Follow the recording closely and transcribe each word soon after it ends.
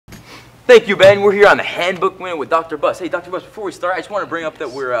Thank you, Ben. We're here on the Handbook Minute with Dr. Bus. Hey, Dr. Bus, before we start, I just want to bring up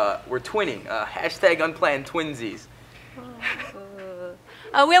that we're twinning. Hashtag unplanned twinsies.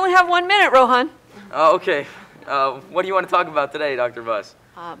 We only have 1 minute, Rohan. Oh, okay. What do you want to talk about today, Dr. Bus?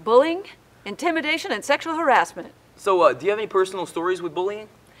 Bullying, intimidation, and sexual harassment. So, do you have any personal stories with bullying?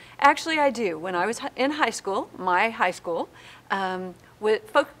 Actually, I do. When I was in high school, my high school,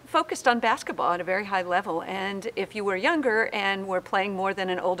 focused on basketball at a very high level. And if you were younger and were playing more than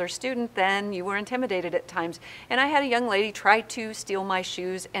an older student, then you were intimidated at times. And I had a young lady try to steal my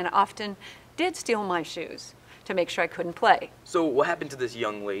shoes and often did steal my shoes to make sure I couldn't play. So, what happened to this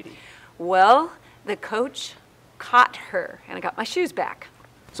young lady? Well, the coach caught her and I got my shoes back.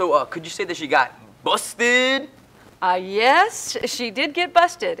 So, could you say that she got busted? Yes, she did get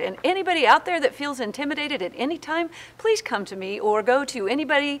busted. And anybody out there that feels intimidated at any time, please come to me or go to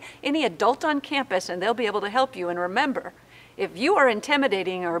any adult on campus and they'll be able to help you. And remember, if you are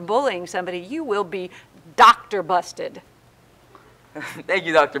intimidating or bullying somebody, you will be Dr. Busted. Thank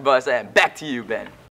you, Dr. Bus, and back to you, Ben.